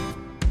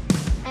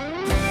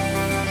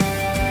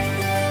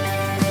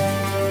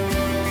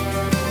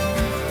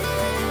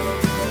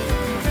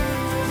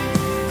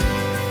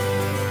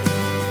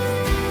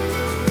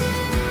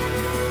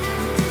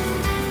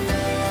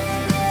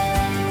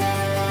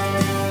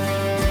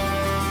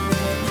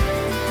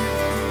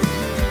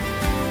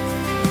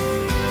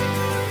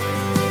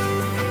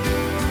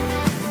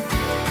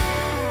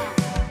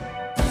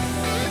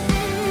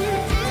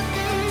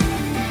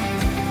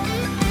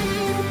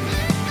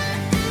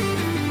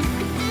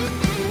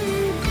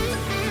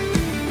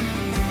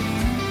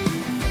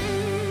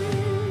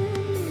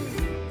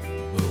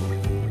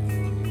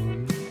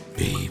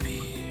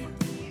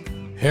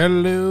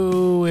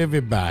Hello,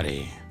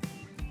 everybody,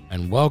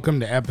 and welcome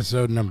to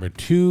episode number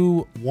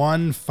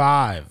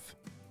 215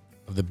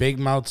 of the Big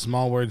Mouth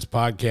Small Words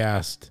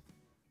podcast.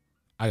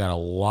 I got a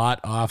lot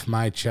off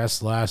my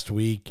chest last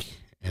week,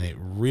 and it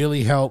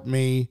really helped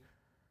me,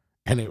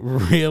 and it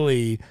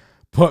really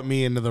put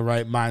me into the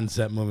right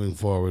mindset moving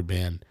forward,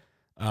 man.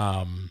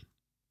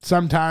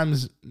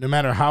 Sometimes, no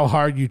matter how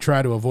hard you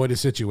try to avoid a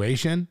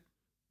situation,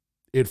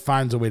 it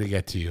finds a way to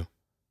get to you.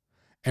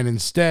 And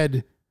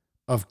instead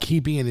of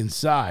keeping it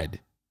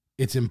inside,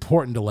 it's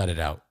important to let it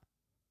out.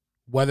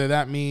 Whether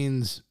that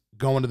means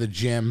going to the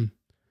gym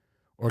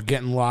or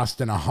getting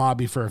lost in a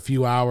hobby for a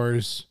few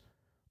hours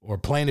or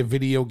playing a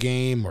video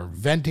game or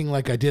venting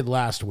like I did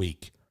last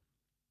week.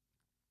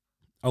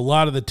 A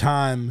lot of the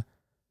time,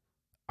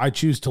 I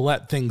choose to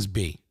let things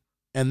be,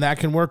 and that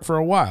can work for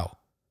a while.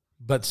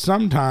 But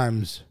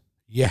sometimes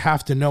you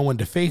have to know when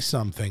to face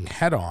something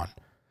head on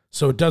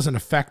so it doesn't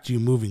affect you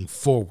moving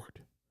forward.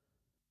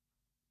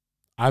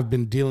 I've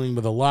been dealing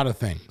with a lot of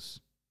things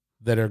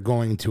that are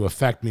going to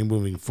affect me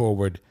moving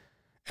forward.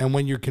 And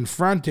when you're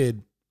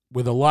confronted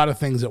with a lot of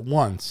things at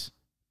once,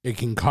 it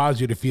can cause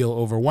you to feel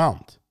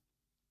overwhelmed.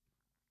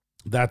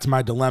 That's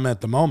my dilemma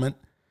at the moment.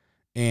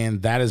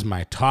 And that is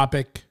my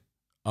topic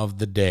of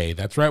the day.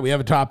 That's right. We have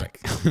a topic.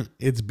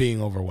 It's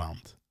being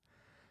overwhelmed.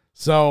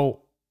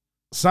 So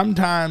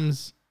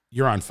sometimes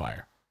you're on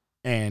fire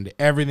and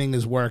everything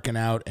is working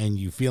out and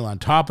you feel on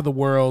top of the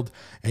world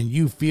and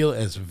you feel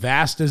as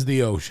vast as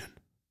the ocean.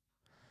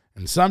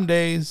 And some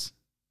days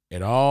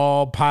it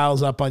all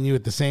piles up on you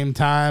at the same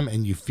time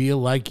and you feel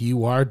like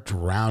you are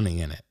drowning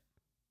in it.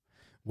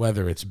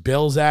 Whether it's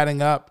bills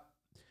adding up,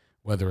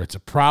 whether it's a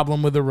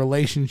problem with a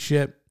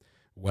relationship,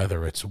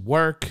 whether it's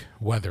work,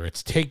 whether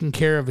it's taking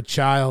care of a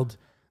child,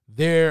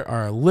 there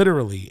are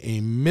literally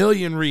a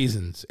million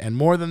reasons and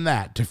more than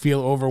that to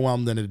feel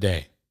overwhelmed in a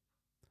day.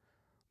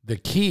 The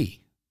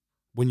key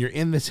when you're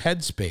in this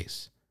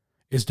headspace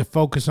is to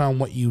focus on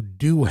what you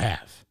do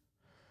have.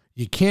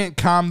 You can't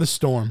calm the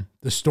storm.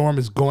 The storm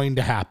is going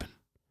to happen.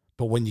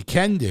 But what you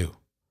can do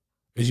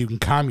is you can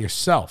calm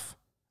yourself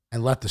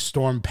and let the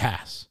storm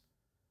pass.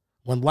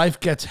 When life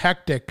gets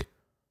hectic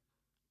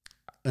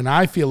and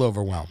I feel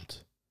overwhelmed,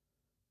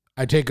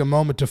 I take a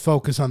moment to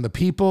focus on the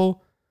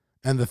people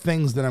and the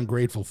things that I'm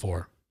grateful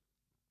for.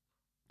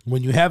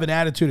 When you have an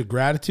attitude of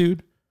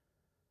gratitude,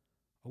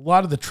 a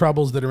lot of the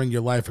troubles that are in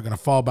your life are going to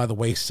fall by the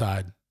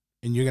wayside,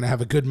 and you're going to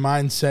have a good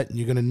mindset and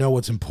you're going to know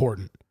what's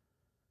important.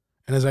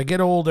 And as I get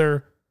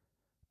older,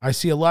 I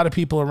see a lot of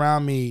people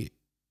around me,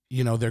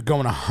 they're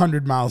going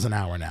 100 miles an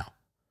hour now.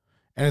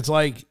 And it's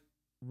like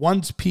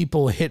once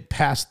people hit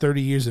past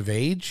 30 years of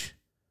age,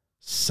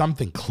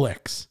 something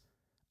clicks.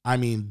 I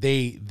mean,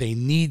 they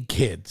need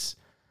kids,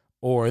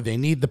 or they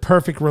need the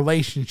perfect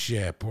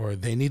relationship, or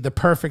they need the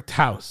perfect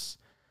house.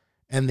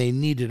 And they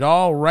need it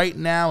all right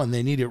now, and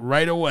they need it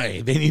right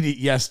away. They need it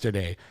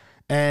yesterday.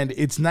 And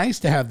it's nice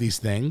to have these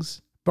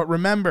things, but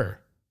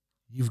remember,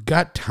 you've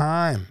got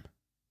time.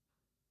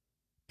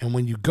 And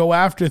when you go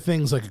after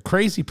things like a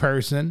crazy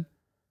person,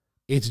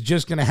 it's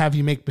just going to have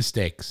you make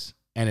mistakes.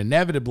 And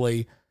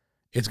inevitably,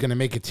 it's going to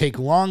make it take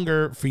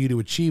longer for you to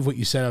achieve what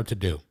you set out to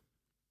do.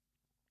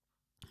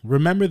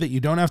 Remember that you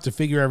don't have to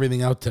figure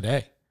everything out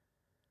today.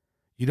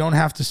 You don't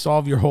have to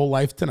solve your whole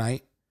life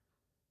tonight.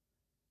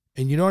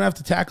 And you don't have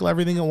to tackle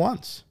everything at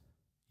once.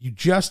 You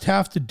just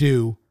have to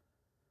do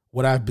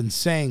what I've been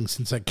saying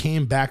since I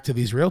came back to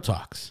these real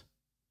talks.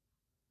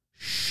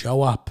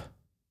 Show up.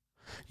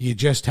 You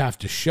just have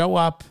to show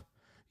up.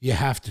 You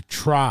have to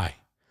try.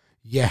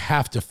 You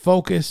have to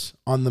focus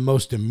on the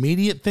most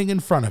immediate thing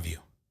in front of you.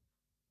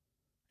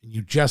 And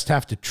you just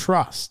have to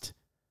trust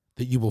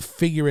that you will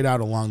figure it out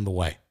along the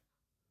way.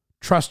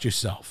 Trust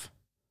yourself.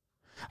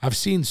 I've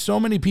seen so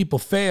many people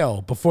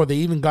fail before they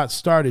even got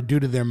started due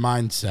to their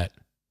mindset.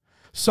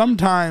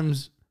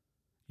 Sometimes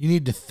you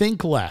need to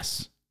think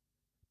less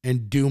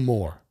and do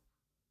more.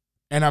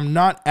 And I'm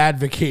not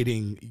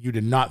advocating you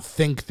to not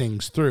think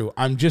things through.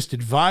 I'm just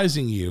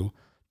advising you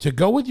to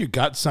go with your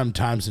gut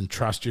sometimes and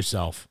trust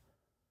yourself.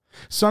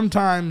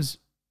 Sometimes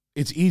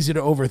it's easy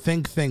to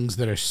overthink things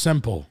that are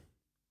simple.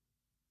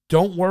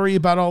 Don't worry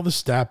about all the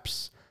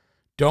steps.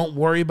 Don't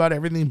worry about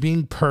everything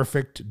being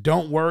perfect.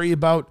 Don't worry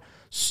about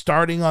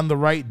starting on the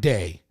right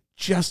day.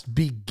 Just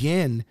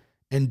begin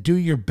and do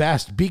your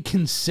best. Be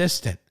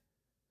consistent.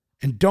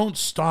 And don't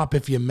stop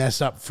if you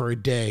mess up for a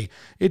day.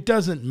 It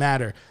doesn't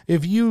matter.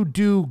 If you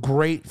do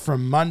great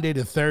from Monday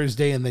to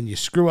Thursday and then you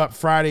screw up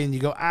Friday and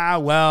you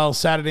go,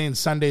 Saturday and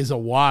Sunday's a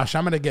wash.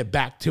 I'm going to get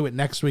back to it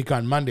next week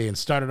on Monday and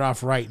start it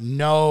off right.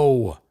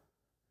 No,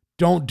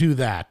 don't do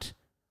that.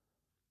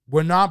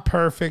 We're not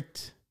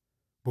perfect.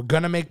 We're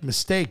going to make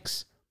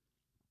mistakes.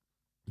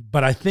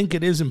 But I think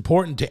it is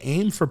important to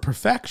aim for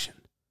perfection.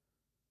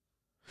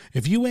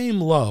 If you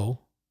aim low,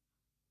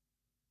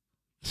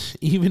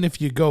 even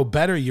if you go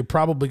better, you're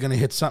probably going to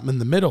hit something in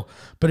the middle.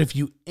 But if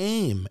you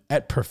aim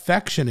at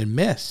perfection and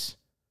miss,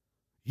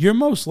 you're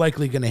most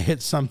likely going to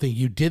hit something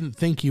you didn't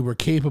think you were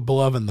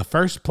capable of in the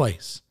first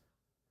place.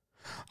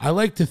 I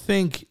like to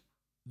think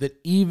that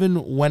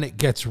even when it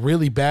gets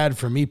really bad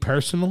for me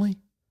personally,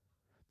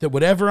 that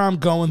whatever I'm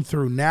going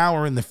through now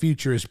or in the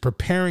future is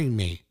preparing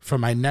me for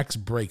my next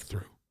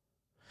breakthrough.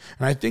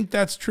 And I think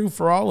that's true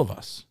for all of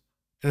us.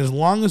 And as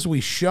long as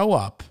we show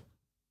up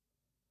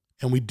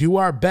and we do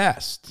our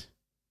best,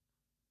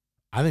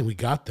 I think we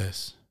got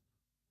this.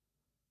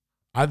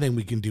 I think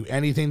we can do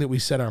anything that we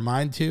set our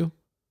mind to.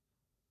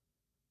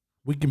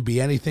 We can be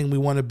anything we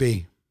want to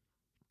be.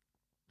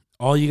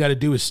 All you got to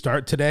do is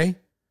start today,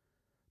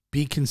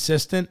 be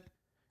consistent,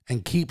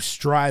 and keep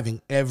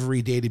striving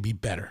every day to be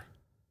better.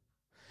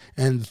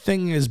 And the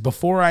thing is,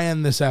 before I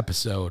end this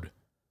episode,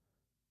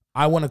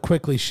 I want to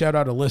quickly shout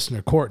out a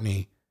listener,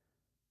 Courtney,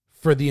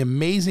 for the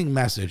amazing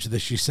message that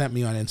she sent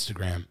me on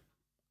Instagram.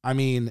 I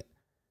mean,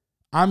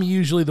 I'm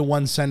usually the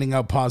one sending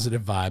out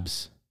positive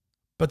vibes,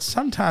 but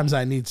sometimes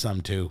I need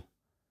some too.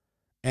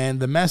 And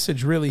the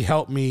message really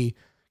helped me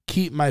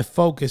keep my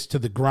focus to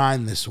the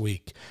grind this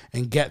week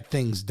and get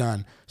things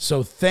done.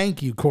 So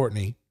thank you,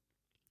 Courtney.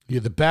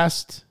 You're the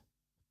best.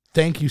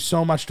 Thank you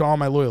so much to all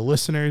my loyal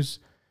listeners.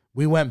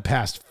 We went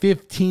past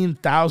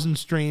 15,000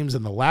 streams,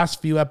 and the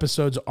last few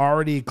episodes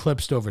already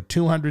eclipsed over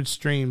 200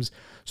 streams.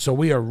 So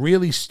we are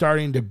really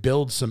starting to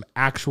build some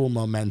actual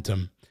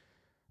momentum.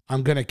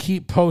 I'm going to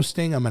keep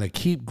posting. I'm going to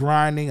keep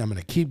grinding. I'm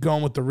going to keep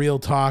going with the real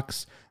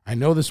talks. I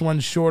know this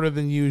one's shorter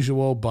than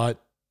usual,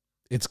 but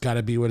it's got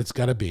to be what it's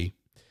got to be.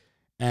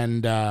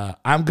 And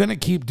I'm going to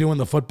keep doing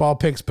the football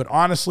picks, but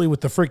honestly,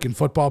 with the freaking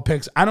football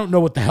picks, I don't know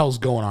what the hell's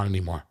going on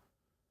anymore.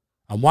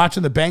 I'm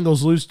watching the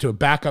Bengals lose to a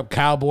backup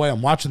Cowboy.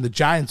 I'm watching the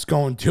Giants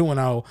going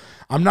 2-0.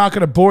 I'm not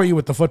going to bore you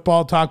with the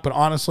football talk, but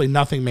honestly,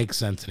 nothing makes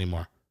sense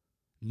anymore.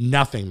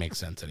 Nothing makes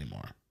sense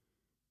anymore.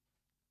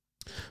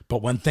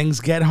 But when things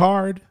get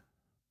hard,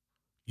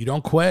 you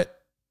don't quit.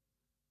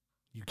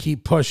 You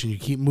keep pushing. You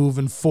keep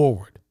moving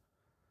forward.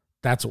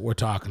 That's what we're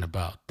talking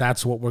about.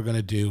 That's what we're going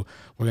to do.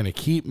 We're going to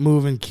keep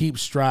moving, keep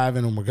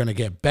striving, and we're going to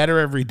get better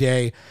every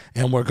day,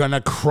 and we're going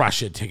to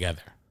crush it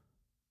together.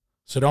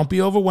 So don't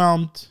be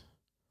overwhelmed.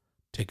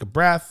 Take a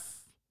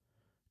breath,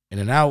 in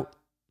and out,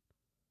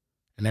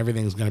 and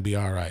everything's going to be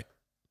all right.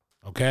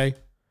 Okay?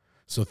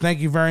 So thank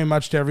you very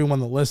much to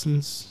everyone that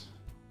listens.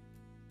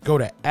 Go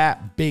to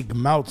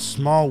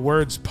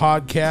 @BigMouthSmallWords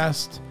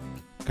Podcast.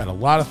 Got a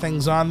lot of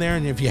things on there,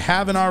 and if you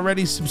haven't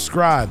already,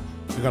 subscribe.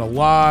 We've got a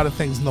lot of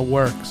things in the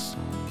works.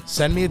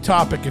 Send me a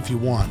topic if you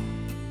want.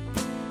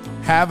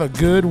 Have a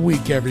good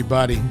week,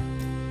 everybody.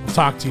 We'll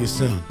talk to you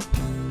soon.